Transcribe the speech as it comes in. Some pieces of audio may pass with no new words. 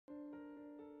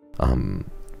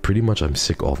Pretty much I'm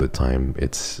sick all the time.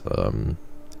 It's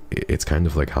kind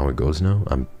of like how it goes now.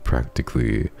 I'm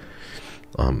practically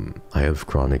I have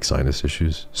chronic sinus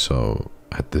issues, so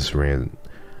at this rate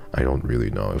I don't really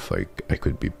know if like I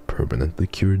could be permanently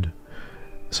cured.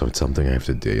 So it's something I have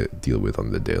to deal with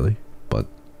on the daily, but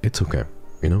it's okay.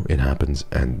 You know, it happens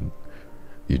and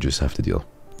you just have to deal.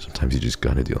 Sometimes you just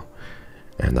gotta deal.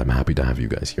 And I'm happy to have you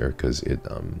guys here because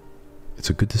it's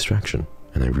a good distraction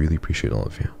and I really appreciate all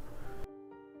of you.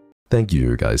 Thank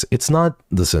you guys. It's not,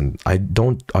 listen, I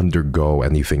don't undergo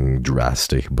anything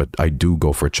drastic, but I do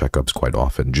go for checkups quite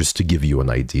often. Just to give you an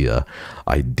idea,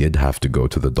 I did have to go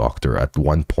to the doctor at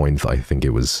one point. I think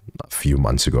it was a few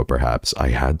months ago perhaps.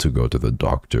 I had to go to the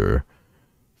doctor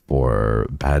for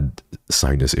bad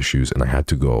sinus issues and I had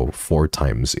to go 4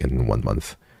 times in 1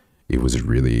 month. It was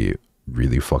really,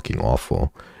 really fucking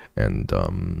awful. And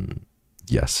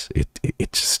yes,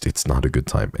 it's not a good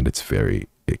time and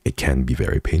it can be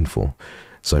very painful.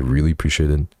 So I really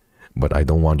appreciate it, but I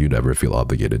don't want you to ever feel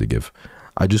obligated to give.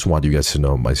 I just want you guys to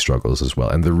know my struggles as well.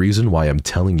 And the reason why I'm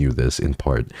telling you this in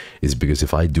part is because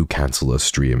if I do cancel a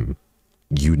stream,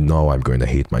 you know I'm going to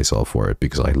hate myself for it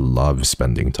because I love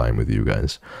spending time with you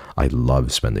guys. I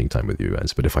love spending time with you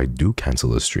guys. But if I do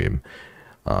cancel a stream,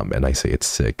 and I say it's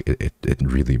sick, it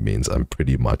really means I'm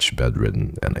pretty much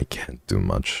bedridden and I can't do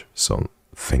much. So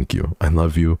thank you. I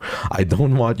love you. I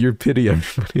don't want your pity,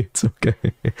 everybody. It's okay.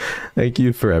 Thank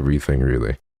you for everything,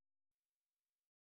 really.